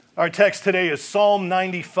Our text today is Psalm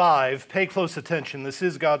 95. Pay close attention. This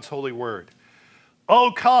is God's holy word.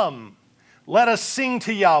 Oh, come, let us sing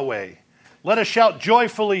to Yahweh. Let us shout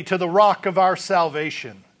joyfully to the rock of our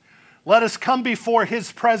salvation. Let us come before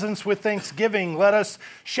his presence with thanksgiving. Let us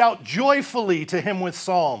shout joyfully to him with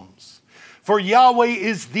psalms. For Yahweh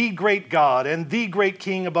is the great God and the great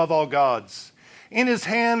King above all gods. In his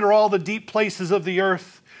hand are all the deep places of the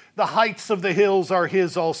earth. The heights of the hills are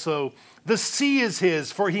his also. The sea is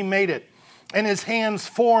his, for he made it, and his hands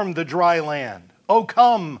formed the dry land. Oh,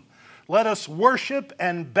 come, let us worship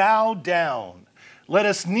and bow down. Let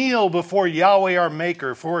us kneel before Yahweh our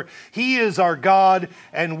Maker, for he is our God,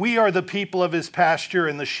 and we are the people of his pasture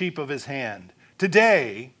and the sheep of his hand.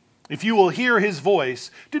 Today, if you will hear his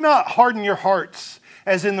voice, do not harden your hearts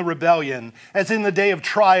as in the rebellion, as in the day of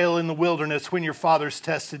trial in the wilderness when your fathers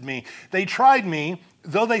tested me. They tried me,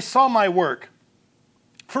 though they saw my work.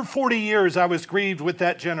 For 40 years I was grieved with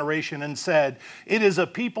that generation and said, it is a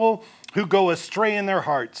people who go astray in their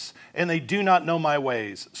hearts, and they do not know my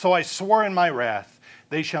ways. So I swore in my wrath,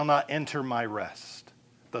 they shall not enter my rest.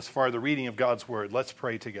 Thus far the reading of God's word. Let's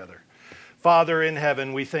pray together. Father in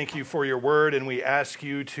heaven, we thank you for your word, and we ask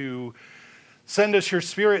you to send us your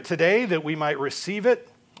spirit today that we might receive it,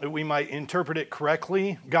 that we might interpret it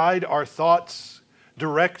correctly, guide our thoughts,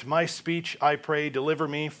 direct my speech, I pray, deliver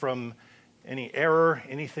me from any error,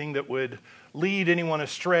 anything that would lead anyone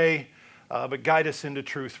astray, but guide us into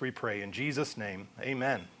truth, we pray. In Jesus' name,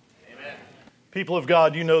 amen. Amen. People of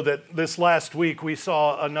God, you know that this last week we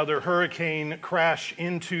saw another hurricane crash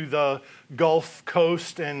into the Gulf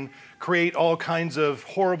Coast and create all kinds of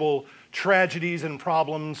horrible tragedies and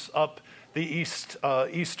problems up the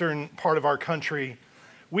eastern part of our country.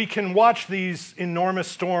 We can watch these enormous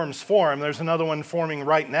storms form. There's another one forming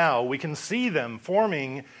right now. We can see them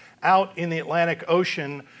forming out in the Atlantic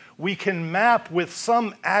Ocean. We can map with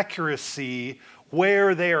some accuracy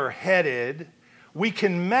where they are headed. We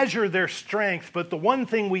can measure their strength, but the one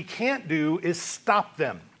thing we can't do is stop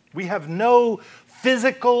them. We have no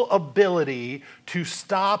physical ability to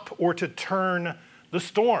stop or to turn the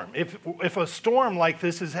storm. If a storm like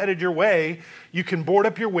this is headed your way, you can board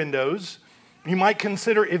up your windows. You might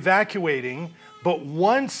consider evacuating, but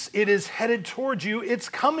once it is headed towards you, it's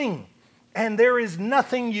coming. And there is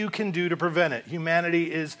nothing you can do to prevent it.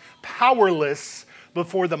 Humanity is powerless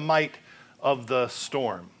before the might of the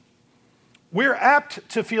storm. We're apt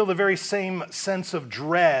to feel the very same sense of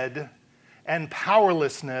dread and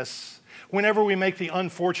powerlessness whenever we make the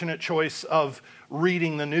unfortunate choice of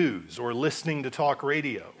reading the news or listening to talk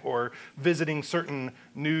radio or visiting certain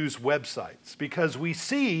news websites, because we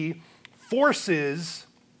see forces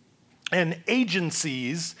and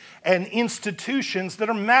agencies and institutions that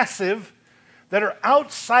are massive, that are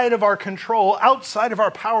outside of our control, outside of our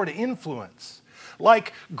power to influence,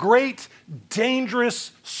 like great,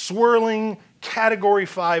 dangerous, swirling Category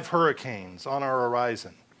 5 hurricanes on our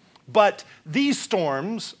horizon. But these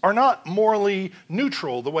storms are not morally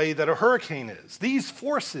neutral the way that a hurricane is. These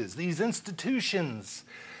forces, these institutions,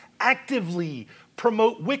 actively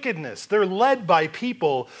promote wickedness. They're led by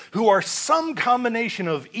people who are some combination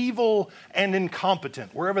of evil and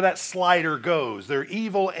incompetent. Wherever that slider goes, they're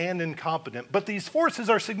evil and incompetent. But these forces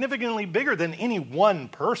are significantly bigger than any one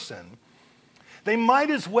person. They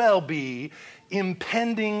might as well be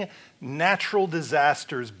impending natural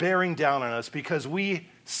disasters bearing down on us because we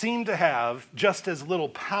seem to have just as little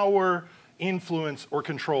power, influence, or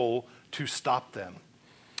control to stop them.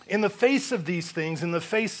 In the face of these things, in the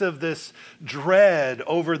face of this dread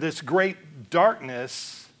over this great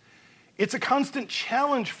darkness, it's a constant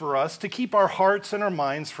challenge for us to keep our hearts and our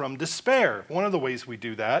minds from despair. One of the ways we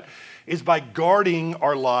do that is by guarding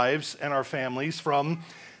our lives and our families from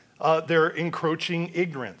their encroaching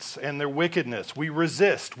ignorance and their wickedness. We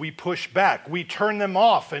resist, we push back, we turn them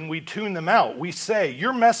off and we tune them out. We say,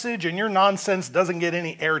 your message and your nonsense doesn't get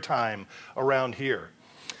any airtime around here.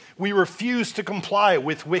 We refuse to comply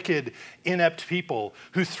with wicked, inept people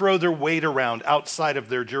who throw their weight around outside of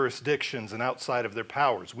their jurisdictions and outside of their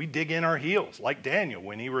powers. We dig in our heels, like Daniel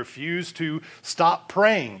when he refused to stop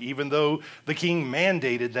praying, even though the king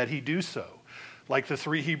mandated that he do so. Like the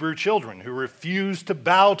 3 Hebrew children who refused to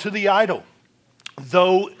bow to the idol,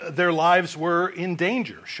 though their lives were in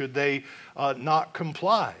danger should they not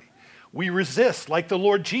comply. We resist, like the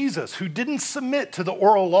Lord Jesus, who didn't submit to the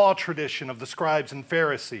oral law tradition of the scribes and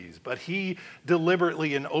Pharisees, but he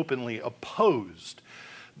deliberately and openly opposed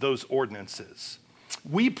those ordinances.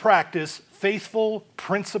 We practice faithful,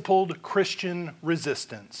 principled Christian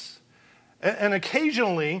resistance. And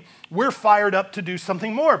occasionally, we're fired up to do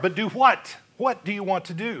something more, but do what? What do you want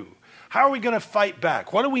to do? How are we going to fight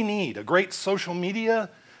back? What do we need? A great social media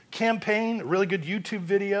campaign, a really good YouTube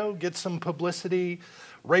video, get some publicity,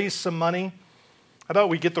 raise some money? How about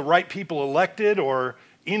we get the right people elected or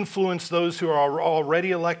influence those who are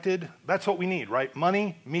already elected? That's what we need, right?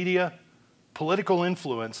 Money, media, political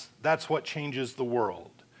influence, that's what changes the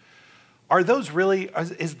world. Are those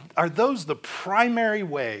the primary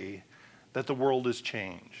way that the world is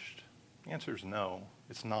changed? The answer is no,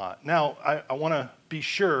 it's not. Now, I want to be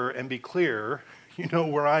sure and be clear, you know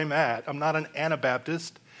where I'm at. I'm not an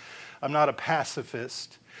Anabaptist. I'm not a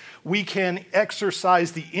pacifist. We can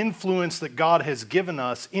exercise the influence that God has given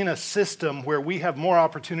us in a system where we have more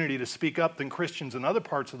opportunity to speak up than Christians in other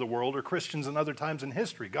parts of the world or Christians in other times in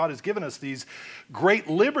history. God has given us these great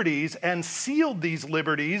liberties and sealed these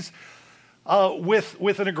liberties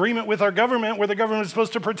with an agreement with our government where the government is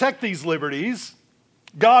supposed to protect these liberties.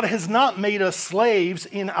 God has not made us slaves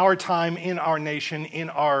in our time, in our nation, in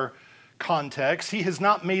our context. He has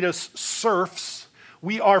not made us serfs.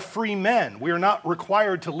 We are free men. We are not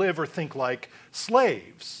required to live or think like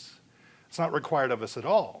slaves. It's not required of us at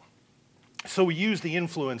all. So we use the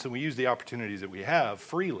influence and we use the opportunities that we have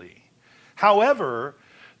freely. However,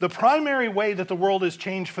 the primary way that the world is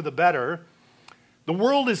changed for the better, the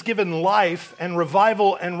world is given life and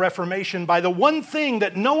revival and reformation by the one thing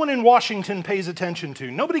that no one in Washington pays attention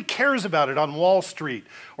to. Nobody cares about it on Wall Street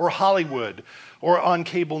or Hollywood or on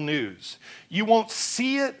cable news. You won't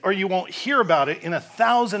see it or you won't hear about it in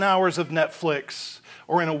 1,000 hours of Netflix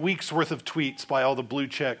or in a week's worth of tweets by all the blue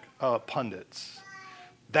check pundits.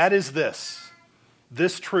 That is this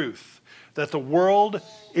truth, that the world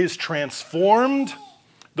is transformed,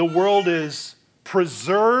 the world is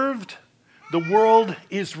preserved, the world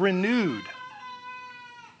is renewed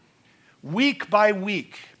week by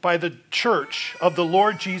week by the church of the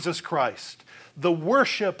Lord Jesus Christ. The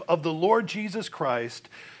worship of the Lord Jesus Christ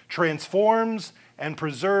transforms and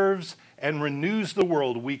preserves and renews the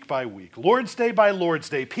world week by week. Lord's Day by Lord's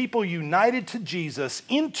Day, people united to Jesus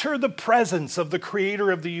enter the presence of the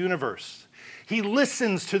Creator of the universe. He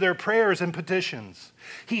listens to their prayers and petitions.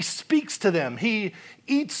 He speaks to them. He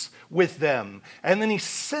eats with them. And then he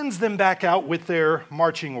sends them back out with their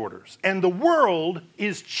marching orders. And the world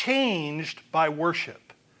is changed by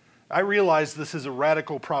worship. I realize this is a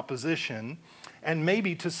radical proposition, and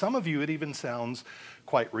maybe to some of you it even sounds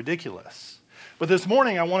quite ridiculous. But this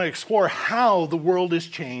morning I want to explore how the world is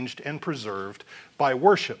changed and preserved by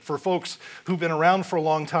worship. For folks who've been around for a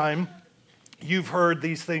long time, you've heard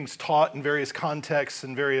these things taught in various contexts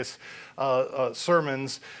and various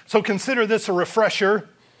sermons. So consider this a refresher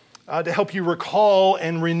to help you recall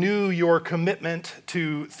and renew your commitment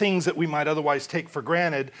to things that we might otherwise take for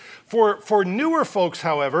granted. For newer folks,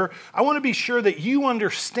 however, I want to be sure that you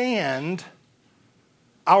understand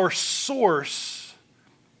our source.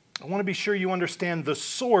 I want to be sure you understand the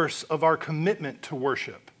source of our commitment to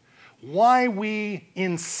worship. Why we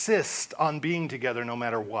insist on being together no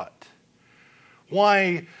matter what.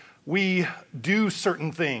 Why we do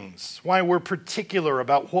certain things, why we're particular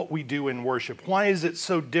about what we do in worship. Why is it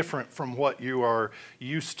so different from what you are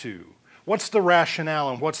used to? What's the rationale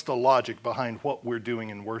and what's the logic behind what we're doing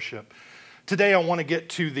in worship? Today I want to get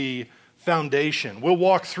to the foundation. We'll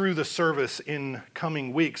walk through the service in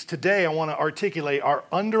coming weeks. Today I want to articulate our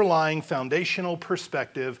underlying foundational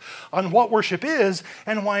perspective on what worship is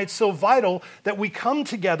and why it's so vital that we come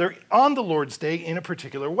together on the Lord's Day in a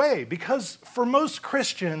particular way. Because for most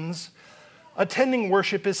Christians, attending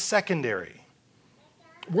worship is secondary.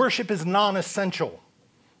 Worship is non-essential.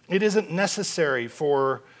 It isn't necessary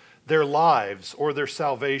for their lives or their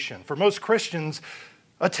salvation. For most Christians,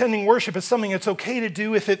 attending worship is something that's okay to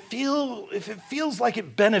do if it feels like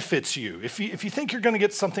it benefits you. If you think you're going to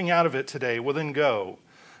get something out of it today, well then go.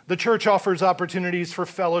 The church offers opportunities for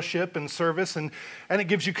fellowship and service, and it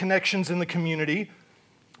gives you connections in the community.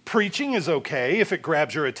 Preaching is okay if it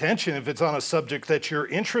grabs your attention, if it's on a subject that you're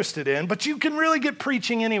interested in, but you can really get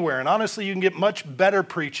preaching anywhere. And honestly, you can get much better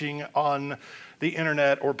preaching on the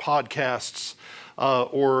internet or podcasts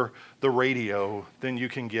or the radio than you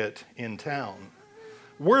can get in town.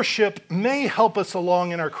 Worship may help us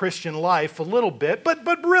along in our Christian life a little bit,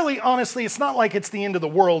 but really, honestly, it's not like it's the end of the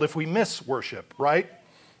world if we miss worship, right?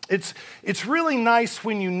 It's really nice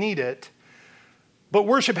when you need it, but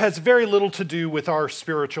worship has very little to do with our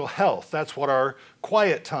spiritual health. That's what our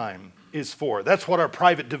quiet time is for. That's what our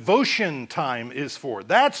private devotion time is for.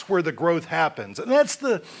 That's where the growth happens. And that's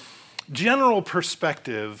the general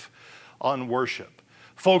perspective on worship.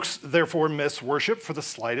 Folks, therefore, miss worship for the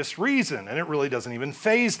slightest reason, and it really doesn't even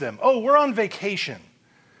faze them. Oh, we're on vacation.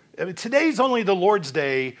 I mean, today's only the Lord's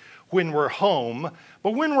Day when we're home,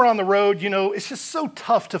 but when we're on the road, it's just so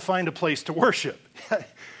tough to find a place to worship.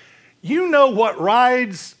 You know what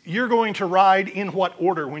rides you're going to ride in what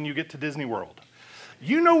order when you get to Disney World.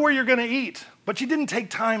 You know where you're going to eat, but you didn't take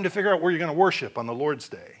time to figure out where you're going to worship on the Lord's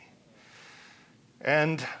Day.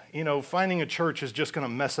 And, finding a church is just going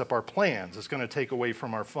to mess up our plans. It's going to take away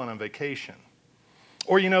from our fun on vacation.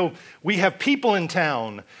 Or, we have people in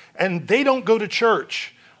town and they don't go to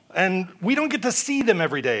church and we don't get to see them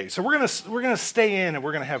every day. So we're going to stay in and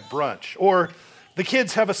we're going to have brunch. Or the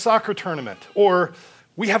kids have a soccer tournament. Or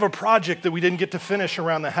we have a project that we didn't get to finish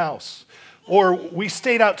around the house. Or we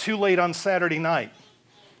stayed out too late on Saturday night.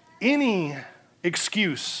 Any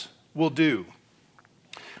excuse will do.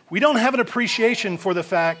 We don't have an appreciation for the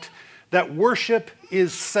fact that worship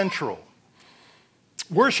is central.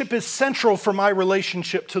 Worship is central for my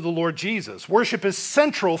relationship to the Lord Jesus. Worship is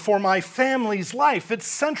central for my family's life. It's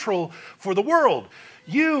central for the world.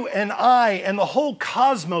 You and I and the whole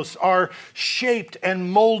cosmos are shaped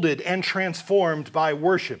and molded and transformed by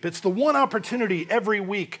worship. It's the one opportunity every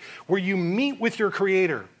week where you meet with your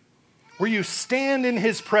Creator, where you stand in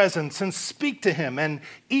His presence and speak to Him and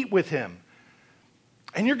eat with Him.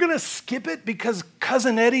 And you're going to skip it because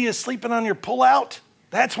Cousin Eddie is sleeping on your pullout?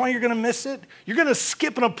 That's why you're going to miss it? You're going to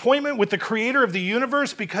skip an appointment with the Creator of the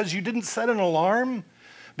universe because you didn't set an alarm?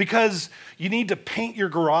 Because you need to paint your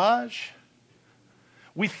garage?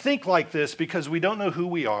 We think like this because we don't know who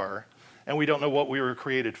we are and we don't know what we were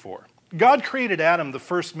created for. God created Adam, the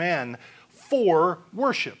first man, for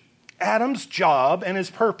worship. Adam's job and his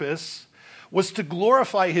purpose was to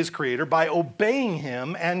glorify his Creator by obeying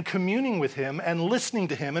Him and communing with Him and listening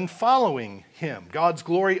to Him and following Him. God's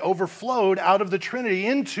glory overflowed out of the Trinity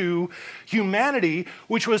into humanity,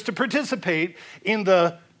 which was to participate in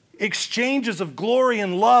the exchanges of glory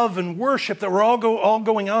and love and worship that were all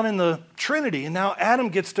going on in the Trinity. And now Adam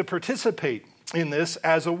gets to participate in this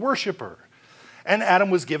as a worshiper. And Adam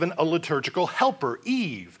was given a liturgical helper,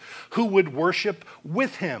 Eve, who would worship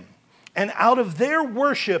with him. And out of their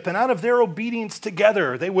worship and out of their obedience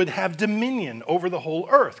together, they would have dominion over the whole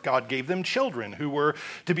earth. God gave them children who were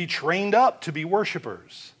to be trained up to be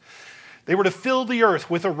worshipers. They were to fill the earth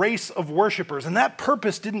with a race of worshipers. And that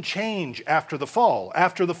purpose didn't change after the fall.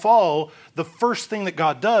 After the fall, the first thing that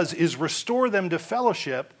God does is restore them to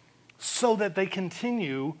fellowship so that they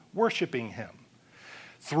continue worshiping Him.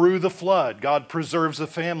 Through the flood, God preserves a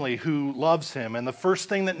family who loves Him. And the first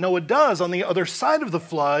thing that Noah does on the other side of the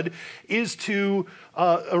flood is to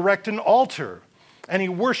erect an altar. And he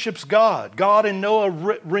worships God. God and Noah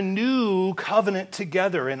renew covenant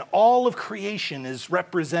together. And all of creation is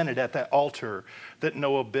represented at that altar that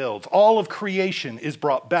Noah builds. All of creation is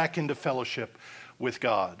brought back into fellowship with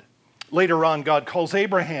God. Later on, God calls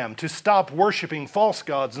Abraham to stop worshiping false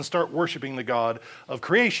gods and start worshiping the God of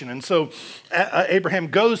creation. And so Abraham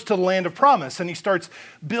goes to the land of promise and he starts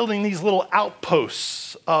building these little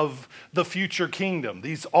outposts of the future kingdom,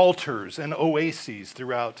 these altars and oases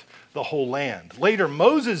throughout the whole land. Later,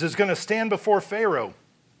 Moses is going to stand before Pharaoh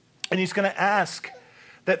and he's going to ask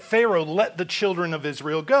that Pharaoh let the children of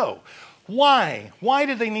Israel go. Why? Why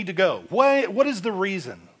did they need to go? What is the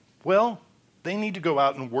reason? Well, they need to go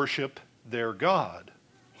out and worship their God.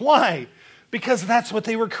 Why? Because that's what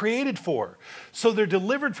they were created for. So they're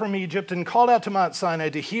delivered from Egypt and called out to Mount Sinai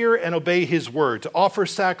to hear and obey His word, to offer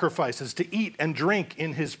sacrifices, to eat and drink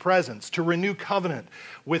in His presence, to renew covenant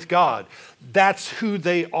with God. That's who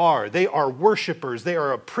they are. They are worshipers. They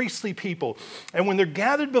are a priestly people. And when they're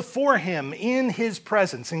gathered before Him in His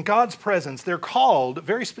presence, in God's presence, they're called, a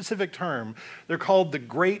very specific term, they're called the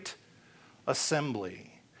Great Assembly.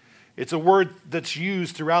 It's a word that's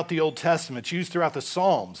used throughout the Old Testament. It's used throughout the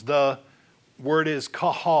Psalms. The word is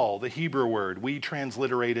kahal, the Hebrew word. We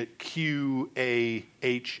transliterate it Qahal,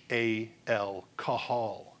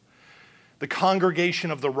 kahal. The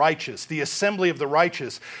congregation of the righteous, the assembly of the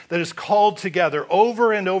righteous that is called together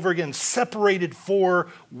over and over again, separated for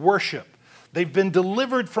worship. They've been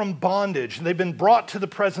delivered from bondage, and they've been brought to the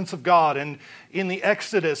presence of God, and in the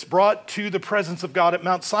Exodus, brought to the presence of God at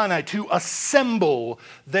Mount Sinai to assemble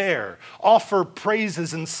there, offer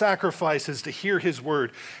praises and sacrifices to hear His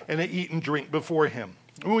word, and to eat and drink before Him.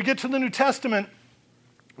 When we get to the New Testament,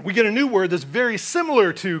 we get a new word that's very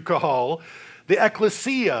similar to kahal, the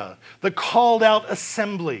ecclesia, the called out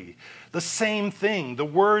assembly. The same thing. The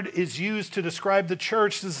word is used to describe the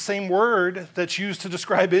church. It's the same word that's used to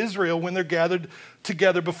describe Israel when they're gathered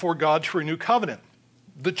together before God to renew covenant.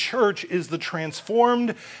 The church is the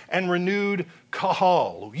transformed and renewed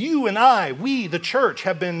kahal. You and I, we, the church,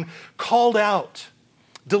 have been called out,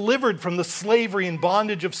 delivered from the slavery and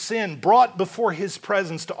bondage of sin, brought before His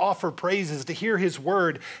presence to offer praises, to hear His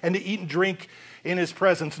word, and to eat and drink in His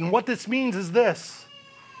presence. And what this means is this.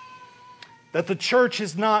 that the church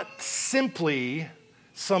is not simply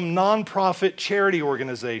some nonprofit charity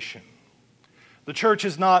organization. The church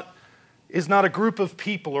is not a group of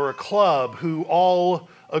people or a club who all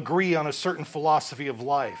agree on a certain philosophy of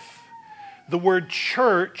life. The word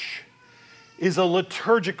church is a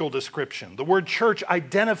liturgical description. The word church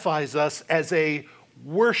identifies us as a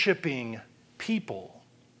worshiping people.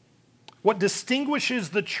 What distinguishes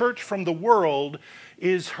the church from the world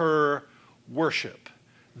is her worship.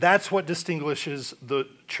 That's what distinguishes the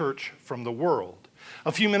church from the world.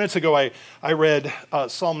 A few minutes ago, I read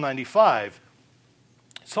Psalm 95.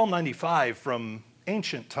 Psalm 95 from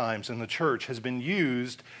ancient times in the church has been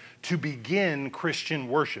used to begin Christian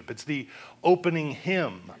worship. It's the opening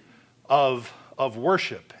hymn of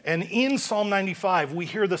worship. And in Psalm 95, we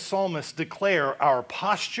hear the psalmist declare our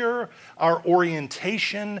posture, our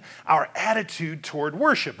orientation, our attitude toward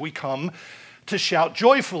worship. We come to shout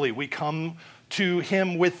joyfully. We come to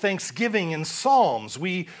him with thanksgiving and psalms.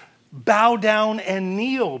 We bow down and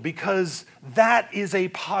kneel because that is a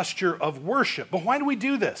posture of worship. But why do we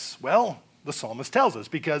do this? Well, the psalmist tells us,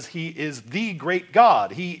 because he is the great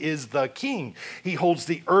God. He is the king. He holds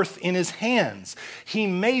the earth in his hands. He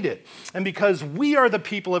made it. And because we are the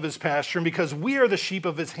people of his pasture, and because we are the sheep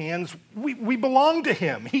of his hands, we belong to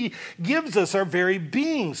him. He gives us our very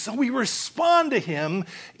being. So we respond to him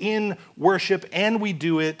in worship, and we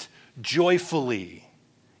do it joyfully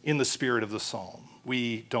in the spirit of the psalm.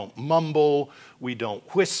 We don't mumble. We don't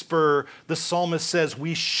whisper. The psalmist says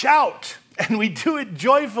we shout. And we do it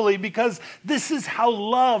joyfully because this is how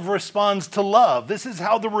love responds to love. This is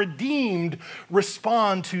how the redeemed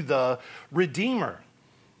respond to the Redeemer.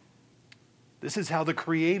 This is how the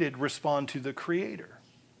created respond to the Creator.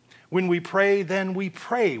 When we pray, then we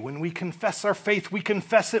pray. When we confess our faith, we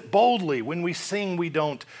confess it boldly. When we sing, we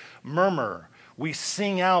don't murmur. We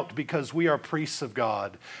sing out because we are priests of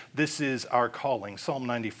God. This is our calling. Psalm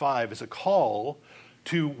 95 is a call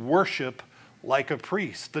to worship like a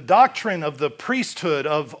priest. The doctrine of the priesthood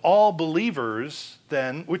of all believers,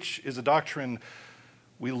 then, which is a doctrine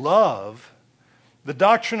we love, the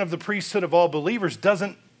doctrine of the priesthood of all believers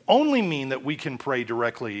doesn't only mean that we can pray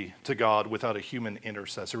directly to God without a human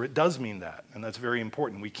intercessor. It does mean that, and that's very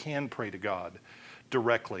important. We can pray to God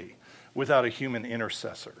directly without a human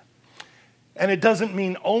intercessor. And it doesn't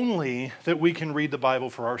mean only that we can read the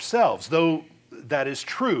Bible for ourselves, though that is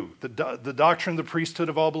true. The doctrine of the priesthood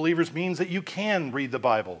of all believers means that you can read the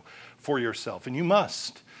Bible for yourself, and you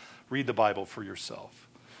must read the Bible for yourself.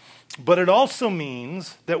 But it also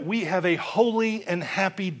means that we have a holy and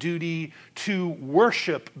happy duty to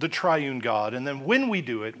worship the triune God, and then when we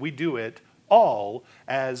do it all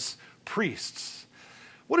as priests.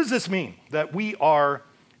 What does this mean? That we are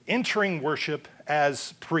entering worship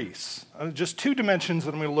as priests. Just two dimensions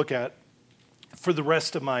that I'm going to look at for the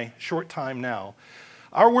rest of my short time now.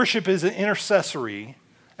 Our worship is intercessory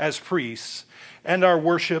as priests, and our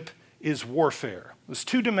worship is warfare. There's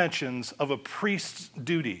two dimensions of a priest's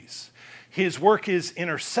duties. His work is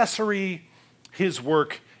intercessory, his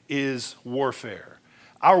work is warfare.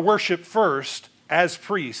 Our worship first, as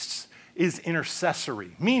priests, is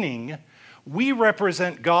intercessory, meaning we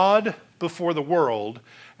represent God before the world,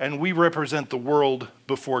 and we represent the world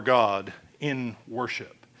before God in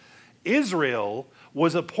worship. Israel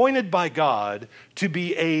was appointed by God to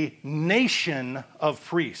be a nation of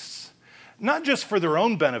priests, not just for their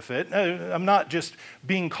own benefit. I'm not just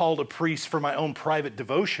being called a priest for my own private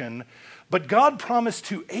devotion, but God promised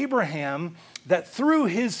to Abraham that through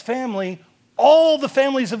his family, all the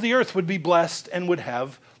families of the earth would be blessed and would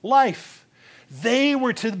have life. They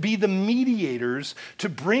were to be the mediators to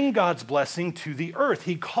bring God's blessing to the earth.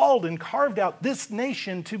 He called and carved out this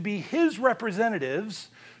nation to be his representatives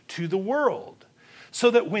to the world,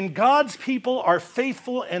 so that when God's people are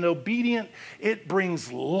faithful and obedient, it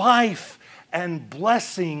brings life and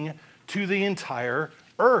blessing to the entire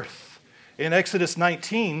earth. In Exodus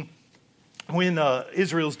 19, when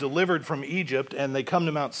Israel's delivered from Egypt and they come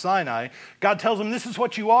to Mount Sinai, God tells them, this is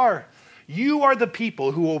what you are. You are the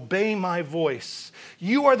people who obey my voice.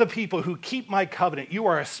 You are the people who keep my covenant. You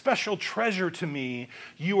are a special treasure to me.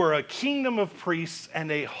 You are a kingdom of priests and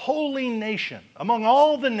a holy nation. Among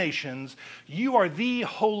all the nations, you are the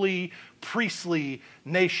holy priestly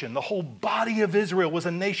nation. The whole body of Israel was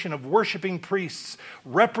a nation of worshiping priests,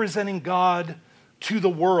 representing God to the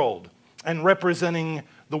world and representing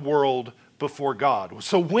the world before God.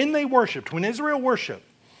 So when Israel worshiped,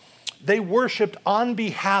 they worshiped on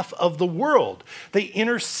behalf of the world. They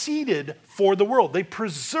interceded for the world. They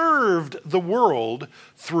preserved the world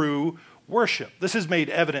through worship. This is made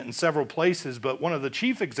evident in several places, but one of the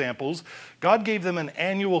chief examples, God gave them an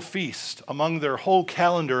annual feast among their whole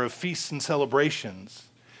calendar of feasts and celebrations.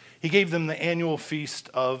 He gave them the annual Feast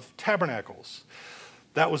of Tabernacles.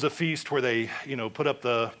 That was a feast where they, put up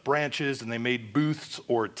the branches and they made booths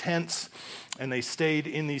or tents, and they stayed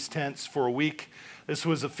in these tents for a week. This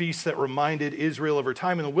was a feast that reminded Israel of her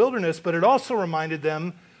time in the wilderness, but it also reminded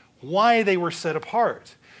them why they were set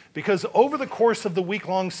apart. Because over the course of the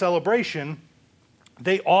week-long celebration,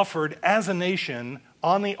 they offered, as a nation,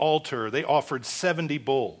 on the altar, they offered 70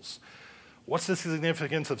 bulls. What's the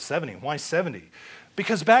significance of 70? Why 70?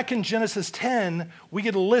 Because back in Genesis 10, we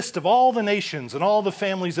get a list of all the nations and all the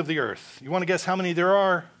families of the earth. You want to guess how many there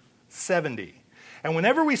are? 70. And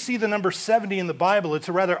whenever we see the number 70 in the Bible, it's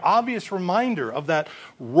a rather obvious reminder of that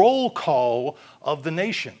roll call of the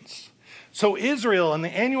nations. So Israel, on the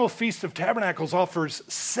annual Feast of Tabernacles, offers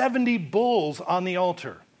 70 bulls on the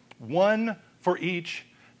altar, one for each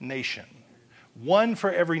nation, one for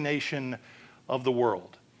every nation of the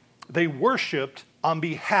world. They worshiped on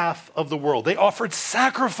behalf of the world. They offered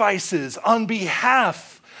sacrifices on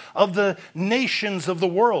behalf of the nations of the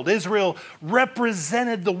world. Israel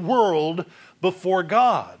represented the world before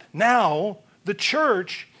God. Now, the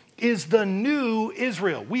church is the new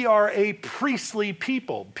Israel. We are a priestly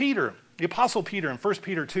people. Peter, the Apostle Peter in 1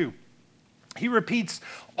 Peter 2, he repeats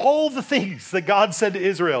all the things that God said to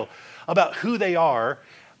Israel about who they are,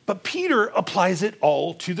 but Peter applies it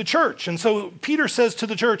all to the church. And so Peter says to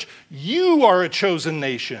the church, you are a chosen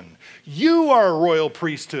nation. You are a royal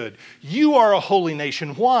priesthood. You are a holy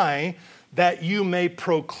nation. Why? That you may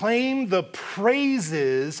proclaim the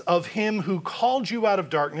praises of him who called you out of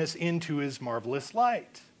darkness into his marvelous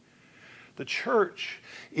light. The church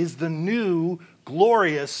is the new,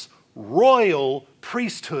 glorious, royal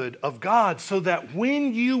priesthood of God, so that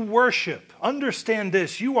when you worship, understand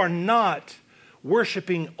this, you are not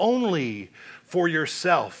worshiping only for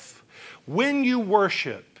yourself. When you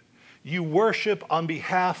worship on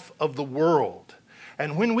behalf of the world.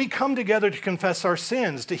 And when we come together to confess our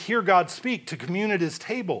sins, to hear God speak, to commune at his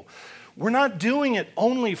table, we're not doing it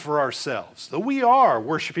only for ourselves. Though we are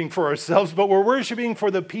worshiping for ourselves, but we're worshiping for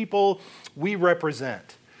the people we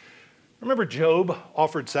represent. Remember Job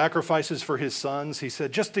offered sacrifices for his sons? He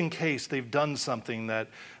said, just in case they've done something that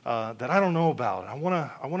I don't know about, I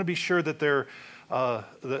want to be sure that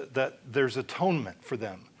that there's atonement for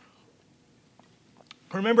them.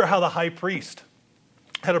 Remember how the high priest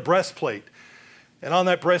had a breastplate, and on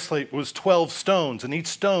that breastplate was 12 stones, and each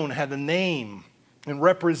stone had a name and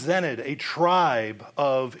represented a tribe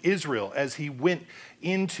of Israel as he went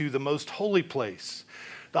into the most holy place.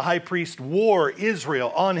 The high priest wore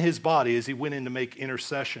Israel on his body as he went in to make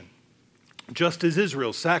intercession. Just as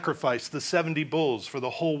Israel sacrificed the 70 bulls for the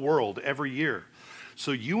whole world every year.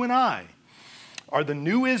 So you and I are the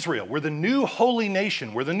new Israel. We're the new holy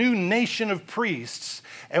nation. We're the new nation of priests.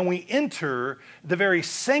 And we enter the very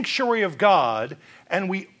sanctuary of God and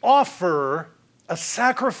we offer a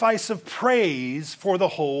sacrifice of praise for the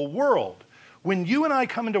whole world. When you and I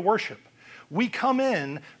come into worship, we come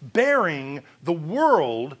in bearing the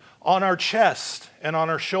world on our chest and on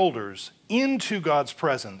our shoulders into God's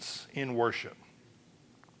presence in worship.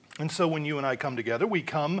 And so when you and I come together, we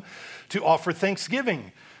come to offer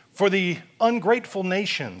thanksgiving for the ungrateful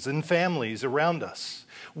nations and families around us.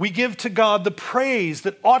 We give to God the praise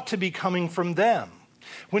that ought to be coming from them.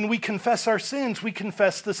 When we confess our sins, we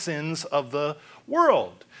confess the sins of the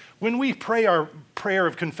world. When we pray our prayer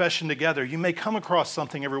of confession together, you may come across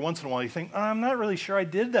something every once in a while. You think, I'm not really sure I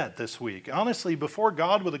did that this week. Honestly, before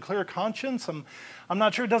God with a clear conscience, I'm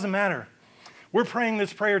not sure. It doesn't matter. We're praying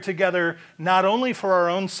this prayer together not only for our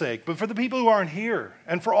own sake, but for the people who aren't here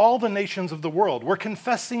and for all the nations of the world. We're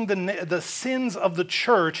confessing the sins of the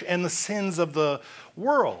church and the sins of the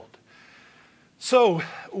world. So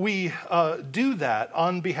we do that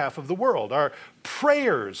on behalf of the world. Our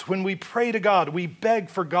prayers, when we pray to God, we beg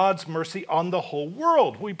for God's mercy on the whole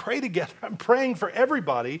world. We pray together. I'm praying for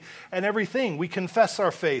everybody and everything. We confess our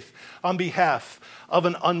faith on behalf of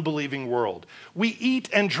an unbelieving world. We eat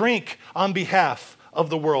and drink on behalf of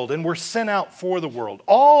the world, and we're sent out for the world.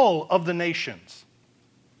 All of the nations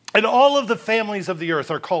and all of the families of the earth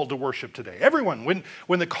are called to worship today. Everyone,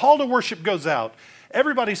 when the call to worship goes out,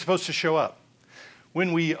 everybody's supposed to show up.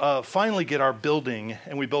 When we finally get our building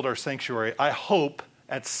and we build our sanctuary, I hope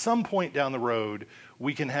at some point down the road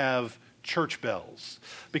we can have church bells.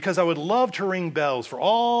 Because I would love to ring bells for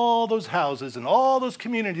all those houses and all those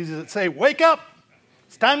communities that say, wake up,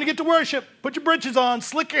 it's time to get to worship, put your britches on,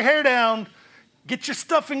 slick your hair down, get your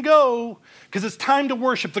stuff and go, because it's time to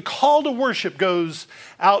worship. The call to worship goes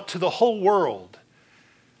out to the whole world.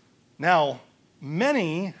 Now,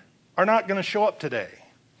 many are not going to show up today.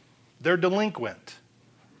 They're delinquent.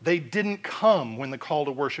 They didn't come when the call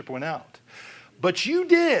to worship went out. But you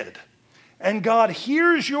did. And God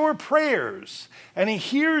hears your prayers, and he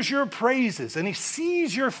hears your praises, and he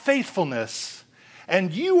sees your faithfulness.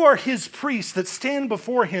 And you are his priests that stand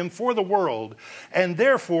before him for the world. And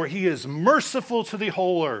therefore, he is merciful to the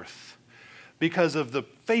whole earth because of the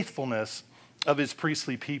faithfulness of his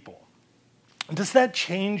priestly people. Does that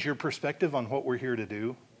change your perspective on what we're here to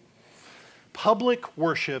do? Public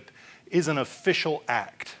worship is an official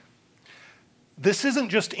act. This isn't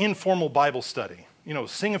just informal Bible study. You know,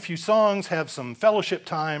 sing a few songs, have some fellowship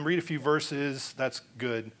time, read a few verses, that's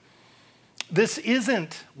good.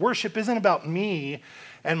 Worship isn't about me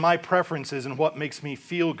and my preferences and what makes me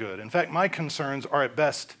feel good. In fact, my concerns are at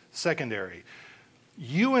best secondary.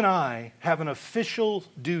 You and I have an official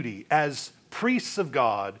duty as priests of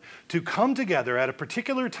God to come together at a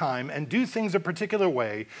particular time and do things a particular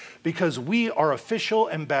way because we are official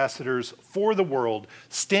ambassadors for the world,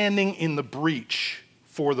 standing in the breach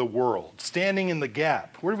for the world, standing in the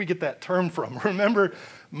gap. Where do we get that term from? Remember,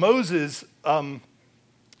 Moses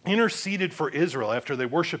interceded for Israel after they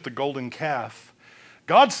worshiped the golden calf.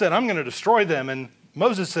 God said, I'm going to destroy them. And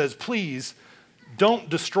Moses says, please don't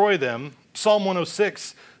destroy them. Psalm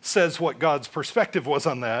 106 says what God's perspective was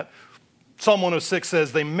on that. Psalm 106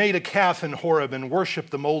 says, they made a calf in Horeb and worshiped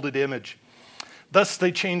the molded image. Thus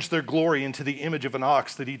they changed their glory into the image of an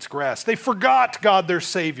ox that eats grass. They forgot God, their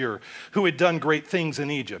Savior, who had done great things in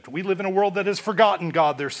Egypt. We live in a world that has forgotten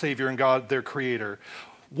God, their Savior, and God, their Creator.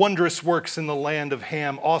 Wondrous works in the land of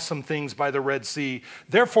Ham, awesome things by the Red Sea.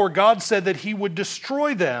 Therefore God said that he would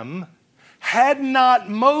destroy them had not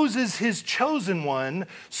Moses, his chosen one,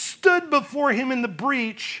 stood before him in the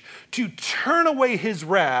breach to turn away his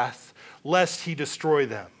wrath, lest he destroy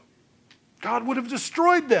them. God would have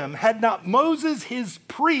destroyed them had not Moses, his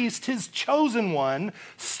priest, his chosen one,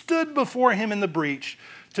 stood before him in the breach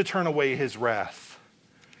to turn away his wrath.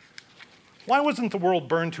 Why wasn't the world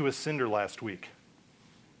burned to a cinder last week?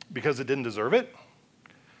 Because it didn't deserve it?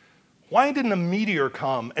 Why didn't a meteor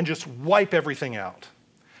come and just wipe everything out?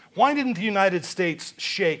 Why didn't the United States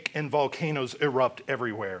shake and volcanoes erupt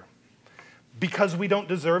everywhere? Because we don't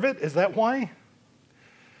deserve it? Is that why?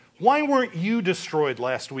 Why weren't you destroyed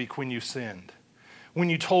last week when you sinned?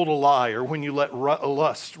 When you told a lie, or when you let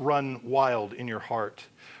lust run wild in your heart,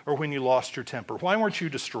 or when you lost your temper? Why weren't you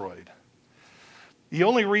destroyed? The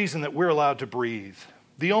only reason that we're allowed to breathe,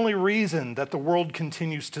 the only reason that the world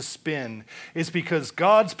continues to spin is because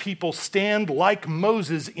God's people stand like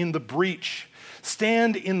Moses in the breach,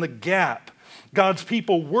 stand in the gap. God's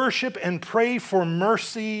people worship and pray for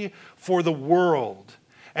mercy for the world.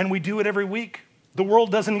 And we do it every week. The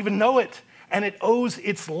world doesn't even know it. And it owes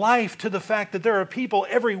its life to the fact that there are people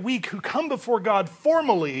every week who come before God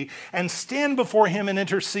formally and stand before him and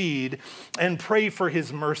intercede and pray for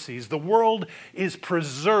his mercies. The world is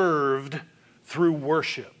preserved through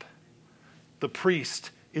worship. The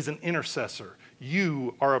priest is an intercessor.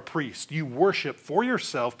 You are a priest. You worship for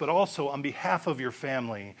yourself, but also on behalf of your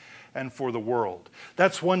family and for the world.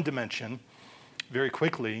 That's one dimension. Very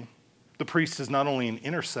quickly, the priest is not only an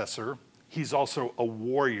intercessor, he's also a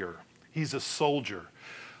warrior. He's a soldier.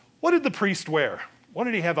 What did the priest wear? What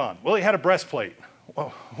did he have on? Well, he had a breastplate. Well,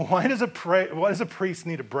 why does a priest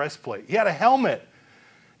need a breastplate? He had a helmet.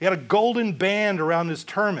 He had a golden band around his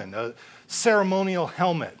turban, a ceremonial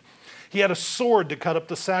helmet. He had a sword to cut up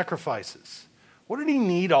the sacrifices. What did he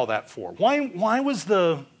need all that for? Why was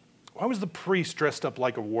the priest dressed up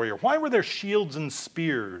like a warrior? Why were there shields and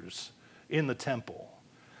spears in the temple?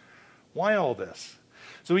 Why all this?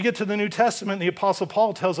 So we get to the New Testament, and the Apostle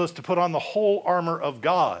Paul tells us to put on the whole armor of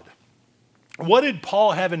God. What did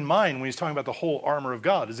Paul have in mind when he's talking about the whole armor of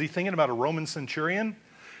God? Is he thinking about a Roman centurion?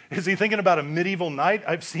 Is he thinking about a medieval knight?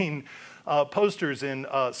 I've seen posters in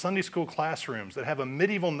Sunday school classrooms that have a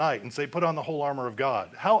medieval knight and say, put on the whole armor of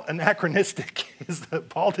God. How anachronistic is that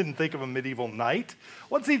Paul didn't think of a medieval knight?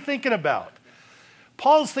 What's he thinking about?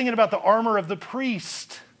 Paul's thinking about the armor of the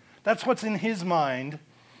priest. That's what's in his mind.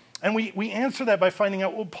 And we answer that by finding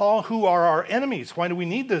out, well, Paul, who are our enemies? Why do we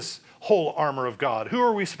need this whole armor of God? Who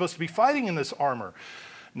are we supposed to be fighting in this armor?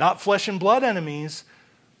 Not flesh and blood enemies,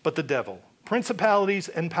 but the devil. Principalities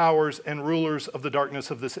and powers and rulers of the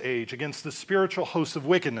darkness of this age, against the spiritual hosts of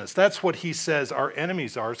wickedness. That's what he says our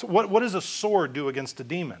enemies are. So what does a sword do against a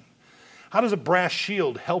demon? How does a brass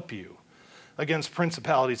shield help you against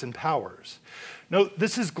principalities and powers? No,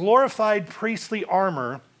 this is glorified priestly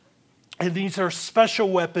armor. And these are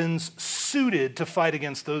special weapons suited to fight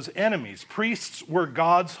against those enemies. Priests were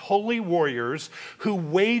God's holy warriors who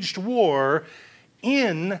waged war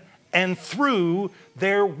in and through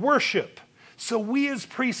their worship. So we as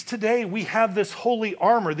priests today, we have this holy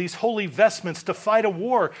armor, these holy vestments to fight a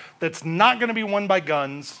war that's not going to be won by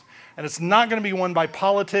guns, and it's not going to be won by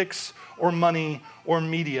politics or money or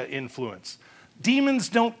media influence. Demons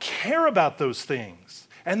don't care about those things,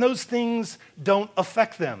 and those things don't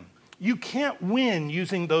affect them. You can't win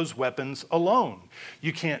using those weapons alone.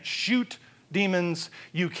 You can't shoot demons.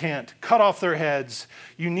 You can't cut off their heads.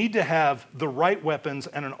 You need to have the right weapons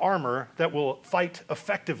and an armor that will fight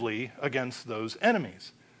effectively against those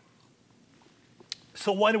enemies.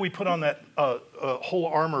 So why do we put on that whole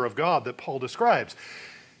armor of God that Paul describes?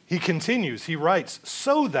 He continues, he writes,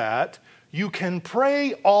 so that you can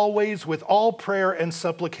pray always with all prayer and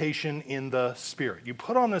supplication in the Spirit. You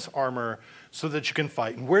put on this armor so that you can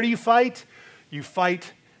fight. And where do you fight? You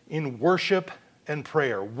fight in worship and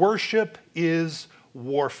prayer. Worship is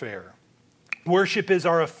warfare. Worship is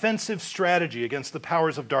our offensive strategy against the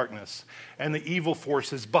powers of darkness and the evil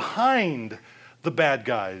forces behind the bad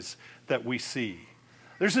guys that we see.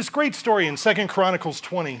 There's this great story in 2 Chronicles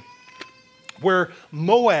 20 where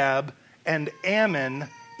Moab and Ammon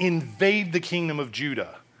invade the kingdom of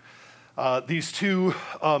Judah. These two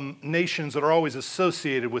nations that are always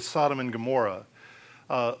associated with Sodom and Gomorrah.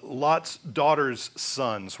 Lot's daughter's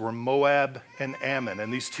sons were Moab and Ammon.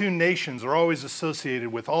 And these two nations are always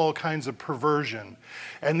associated with all kinds of perversion.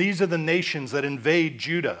 And these are the nations that invade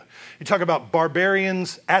Judah. You talk about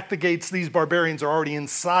barbarians at the gates. These barbarians are already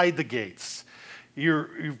inside the gates.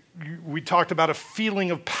 We talked about a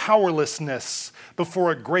feeling of powerlessness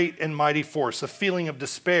before a great and mighty force, a feeling of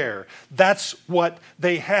despair. That's what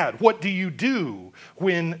they had. What do you do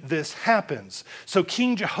when this happens? So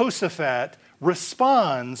King Jehoshaphat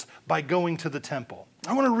responds by going to the temple.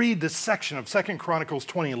 I want to read this section of 2 Chronicles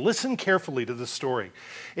 20 and listen carefully to this story.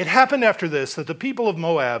 It happened after this that the people of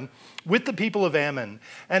Moab with the people of Ammon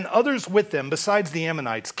and others with them besides the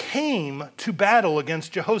Ammonites came to battle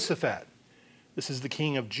against Jehoshaphat. This is the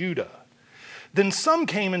king of Judah. Then some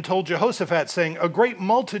came and told Jehoshaphat, saying, a great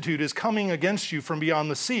multitude is coming against you from beyond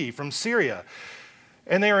the sea, from Syria.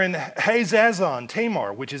 And they are in Hazazon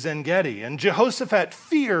Tamar, which is En-Gedi. And Jehoshaphat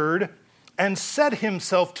feared and set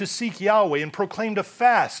himself to seek Yahweh and proclaimed a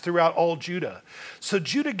fast throughout all Judah. So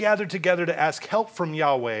Judah gathered together to ask help from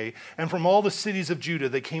Yahweh, and from all the cities of Judah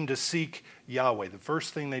they came to seek Yahweh. The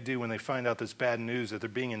first thing they do when they find out this bad news that they're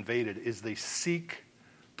being invaded is they seek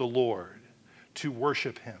the Lord to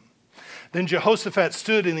worship him. Then Jehoshaphat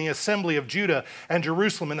stood in the assembly of Judah and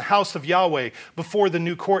Jerusalem in the house of Yahweh before the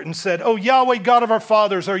new court and said, O Yahweh, God of our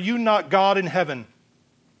fathers, are you not God in heaven?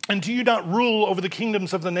 And do you not rule over the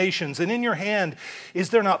kingdoms of the nations? And in your hand is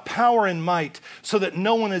there not power and might, so that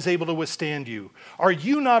no one is able to withstand you? Are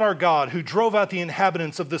you not our God, who drove out the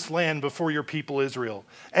inhabitants of this land before your people Israel,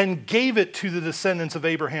 and gave it to the descendants of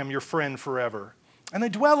Abraham, your friend, forever? And they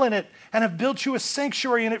dwell in it and have built you a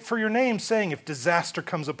sanctuary in it for your name, saying, if disaster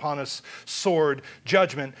comes upon us, sword,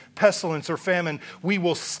 judgment, pestilence, or famine, we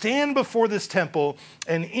will stand before this temple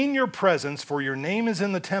and in your presence, for your name is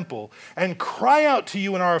in the temple, and cry out to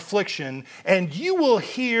you in our affliction, and you will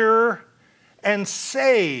hear and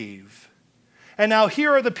save. And now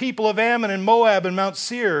here are the people of Ammon and Moab and Mount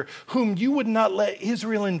Seir, whom you would not let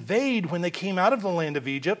Israel invade when they came out of the land of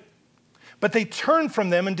Egypt. But they turned from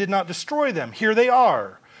them and did not destroy them. Here they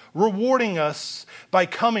are, rewarding us by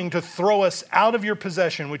coming to throw us out of your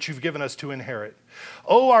possession, which you've given us to inherit.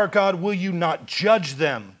 O our God, will you not judge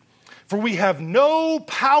them? For we have no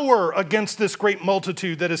power against this great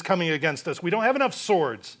multitude that is coming against us. We don't have enough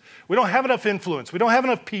swords. We don't have enough influence. We don't have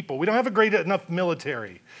enough people. We don't have a great enough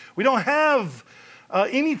military. We don't have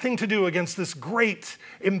anything to do against this great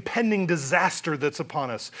impending disaster that's upon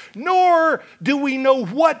us. Nor do we know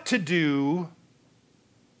what to do,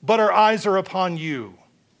 but our eyes are upon you.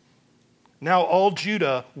 Now all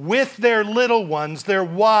Judah, with their little ones, their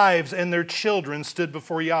wives, and their children, stood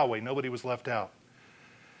before Yahweh. Nobody was left out.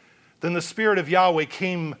 Then the Spirit of Yahweh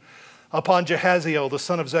came upon Jehaziel, the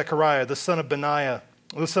son of Zechariah, the son of Benaiah,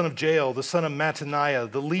 the son of Jael, the son of Mattaniah,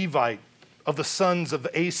 the Levite, of the sons of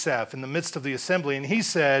Asaph in the midst of the assembly. And he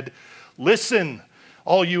said, listen,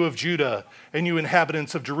 all you of Judah and you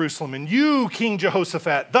inhabitants of Jerusalem, and you, King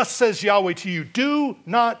Jehoshaphat, thus says Yahweh to you, do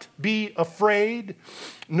not be afraid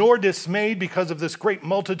nor dismayed because of this great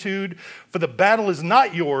multitude, for the battle is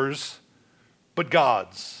not yours, but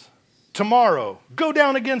God's. Tomorrow, go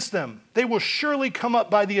down against them. They will surely come up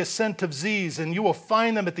by the ascent of Ziz, and you will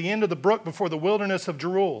find them at the end of the brook before the wilderness of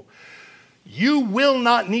Jeruel. You will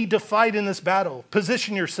not need to fight in this battle.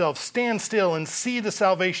 Position yourself, stand still, and see the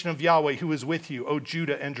salvation of Yahweh who is with you, O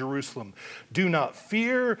Judah and Jerusalem. Do not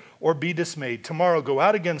fear or be dismayed. Tomorrow go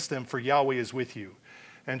out against them, for Yahweh is with you.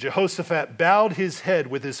 And Jehoshaphat bowed his head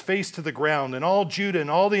with his face to the ground, and all Judah and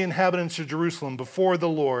all the inhabitants of Jerusalem before the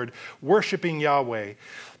Lord, worshiping Yahweh.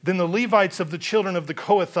 Then the Levites of the children of the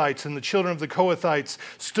Kohathites and the children of the Kohathites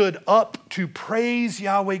stood up to praise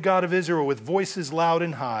Yahweh God of Israel with voices loud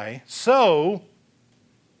and high. So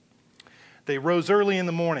they rose early in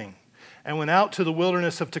the morning and went out to the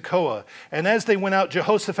wilderness of Tekoa. And as they went out,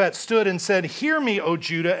 Jehoshaphat stood and said, "Hear me, O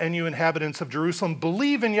Judah, and you inhabitants of Jerusalem.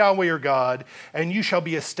 Believe in Yahweh your God, and you shall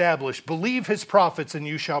be established. Believe his prophets, and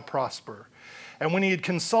you shall prosper." And when he had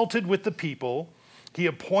consulted with the people, he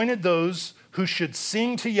appointed those who should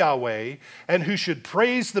sing to Yahweh and who should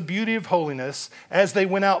praise the beauty of holiness as they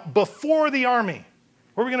went out before the army.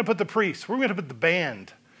 Where are we going to put the priests? Where are we going to put the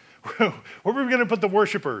band? Where are we going to put the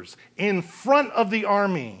worshipers? In front of the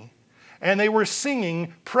army. And they were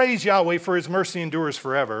singing, "Praise Yahweh, for his mercy endures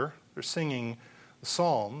forever." They're singing the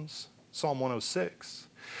Psalms, Psalm 106.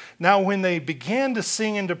 Now when they began to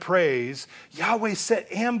sing and to praise, Yahweh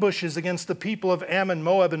set ambushes against the people of Ammon,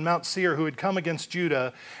 Moab, and Mount Seir who had come against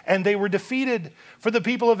Judah, and they were defeated. For the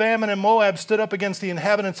people of Ammon and Moab stood up against the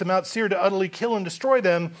inhabitants of Mount Seir to utterly kill and destroy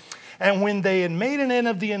them. And when they had made an end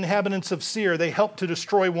of the inhabitants of Seir, they helped to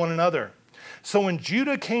destroy one another. So when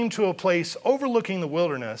Judah came to a place overlooking the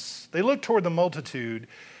wilderness, they looked toward the multitude,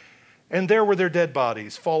 and there were their dead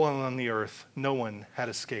bodies fallen on the earth. No one had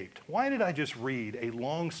escaped. Why did I just read a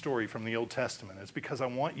long story from the Old Testament? It's because I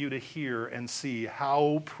want you to hear and see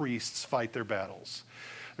how priests fight their battles.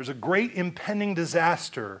 There's a great impending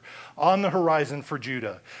disaster on the horizon for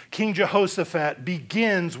Judah. King Jehoshaphat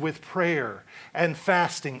begins with prayer and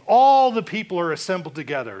fasting. All the people are assembled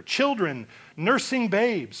together. Children, nursing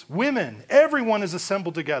babes, women, everyone is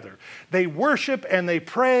assembled together. They worship and they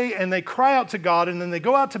pray and they cry out to God, and then they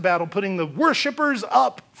go out to battle, putting the worshipers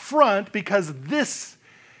up front because this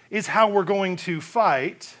is how we're going to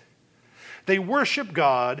fight. They worship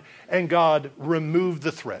God, and God removed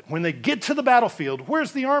the threat. When they get to the battlefield,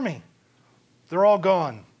 where's the army? They're all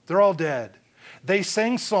gone. They're all dead. They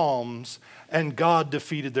sang psalms, and God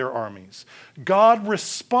defeated their armies. God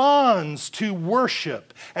responds to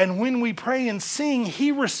worship, and when we pray and sing,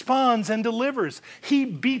 he responds and delivers. He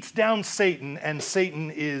beats down Satan, and Satan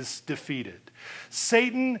is defeated.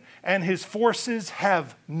 Satan and his forces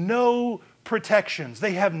have no protections.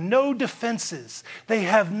 They have no defenses. They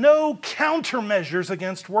have no countermeasures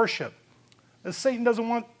against worship. Satan doesn't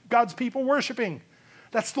want God's people worshiping.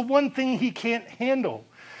 That's the one thing he can't handle.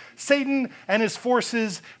 Satan and his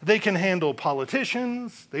forces, they can handle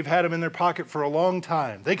politicians. They've had them in their pocket for a long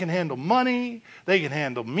time. They can handle money. They can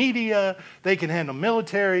handle media. They can handle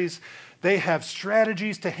militaries. They have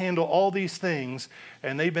strategies to handle all these things,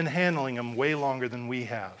 and they've been handling them way longer than we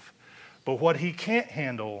have. But what he can't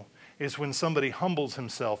handle is when somebody humbles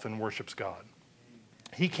himself and worships God.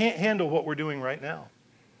 He can't handle what we're doing right now.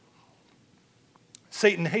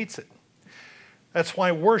 Satan hates it. That's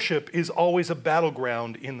why worship is always a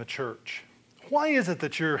battleground in the church. Why is it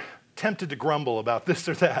that you're tempted to grumble about this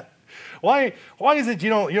or that? Why is it you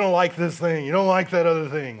don't like this thing, you don't like that other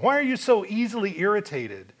thing? Why are you so easily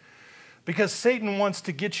irritated? Because Satan wants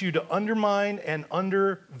to get you to undermine and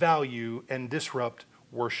undervalue and disrupt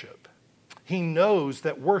worship. He knows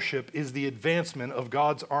that worship is the advancement of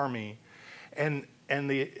God's army, and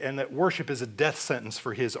that worship is a death sentence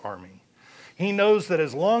for his army. He knows that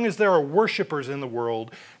as long as there are worshipers in the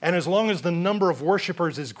world, and as long as the number of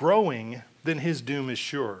worshipers is growing, then his doom is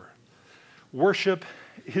sure. Worship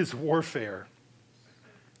is warfare.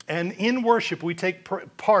 And in worship, we take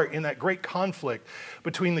part in that great conflict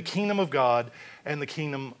between the kingdom of God and the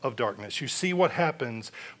kingdom of darkness. You see what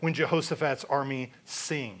happens when Jehoshaphat's army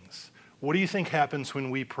sings. What do you think happens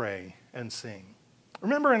when we pray and sing?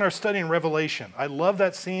 Remember in our study in Revelation, I love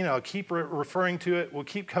that scene. I'll keep referring to it. We'll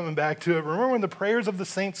keep coming back to it. Remember when the prayers of the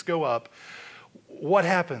saints go up, what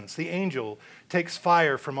happens? The angel takes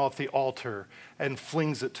fire from off the altar and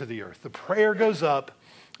flings it to the earth. The prayer goes up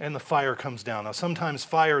and the fire comes down. Now, sometimes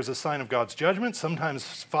fire is a sign of God's judgment.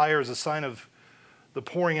 Sometimes fire is a sign of the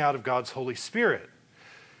pouring out of God's Holy Spirit.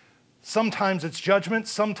 Sometimes it's judgment.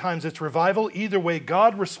 Sometimes it's revival. Either way,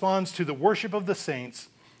 God responds to the worship of the saints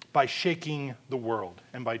by shaking the world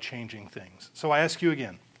and by changing things. So I ask you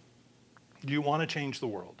again, do you want to change the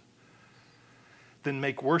world? Then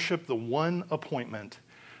make worship the one appointment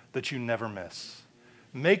that you never miss.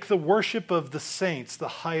 Make the worship of the saints the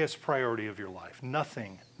highest priority of your life.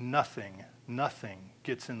 Nothing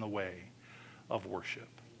gets in the way of worship.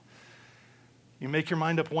 You make your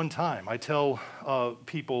mind up one time. I tell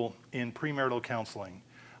people in premarital counseling,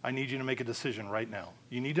 I need you to make a decision right now.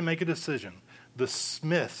 You need to make a decision. The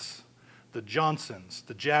Smiths, the Johnsons,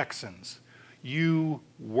 the Jacksons, you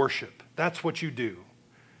worship. That's what you do.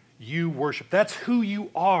 You worship. That's who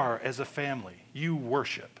you are as a family. You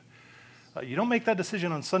worship. You don't make that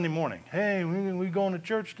decision on Sunday morning. Hey, we going to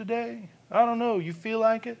church today? I don't know. You feel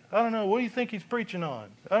like it? I don't know. What do you think he's preaching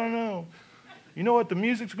on? I don't know. You know what the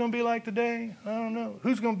music's going to be like today? I don't know.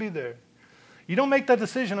 Who's going to be there? You don't make that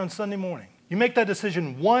decision on Sunday morning. You make that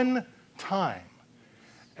decision one time,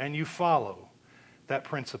 and you follow that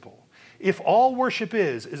principle. If all worship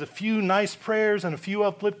is a few nice prayers and a few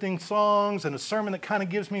uplifting songs and a sermon that kind of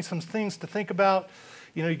gives me some things to think about,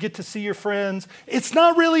 you get to see your friends, it's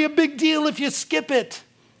not really a big deal if you skip it,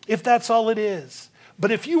 if that's all it is.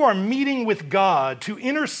 But if you are meeting with God to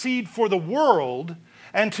intercede for the world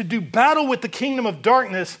and to do battle with the kingdom of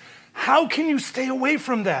darkness, how can you stay away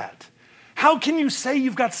from that? How can you say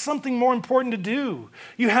you've got something more important to do?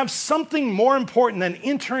 You have something more important than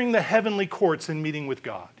entering the heavenly courts and meeting with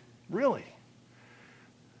God. Really?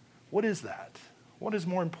 What is that? What is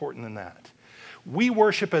more important than that? We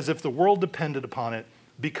worship as if the world depended upon it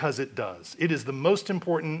because it does. It is the most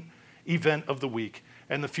important event of the week,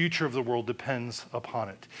 and the future of the world depends upon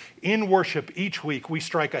it. In worship, each week, we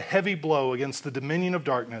strike a heavy blow against the dominion of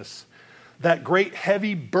darkness, that great,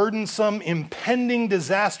 heavy, burdensome, impending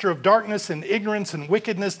disaster of darkness and ignorance and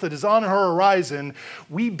wickedness that is on her horizon.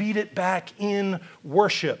 We beat it back in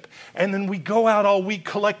worship. And then we go out all week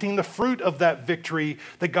collecting the fruit of that victory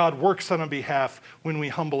that God works on our behalf when we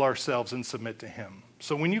humble ourselves and submit to Him.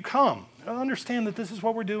 So when you come, understand that this is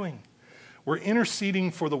what we're doing. We're interceding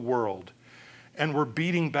for the world, and we're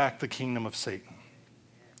beating back the kingdom of Satan.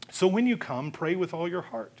 So when you come, pray with all your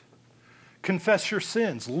heart. Confess your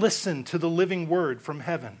sins. Listen to the living word from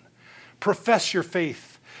heaven. Profess your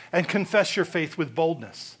faith and confess your faith with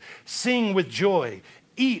boldness. Sing with joy.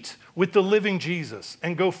 Eat with the living Jesus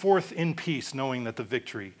and go forth in peace, knowing that the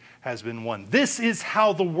victory has been won. This is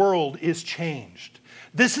how the world is changed.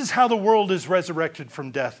 This is how the world is resurrected from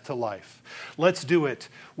death to life. Let's do it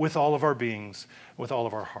with all of our beings, with all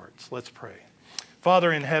of our hearts. Let's pray.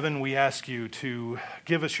 Father in heaven, we ask you to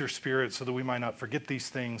give us your Spirit so that we might not forget these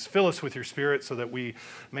things. Fill us with your Spirit so that we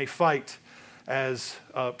may fight as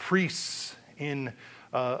priests in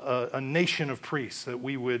a nation of priests, that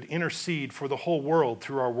we would intercede for the whole world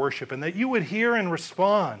through our worship, and that you would hear and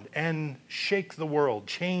respond and shake the world,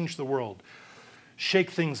 change the world,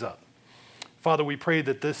 shake things up. Father, we pray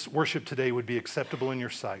that this worship today would be acceptable in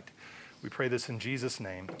your sight. We pray this in Jesus'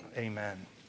 name. Amen.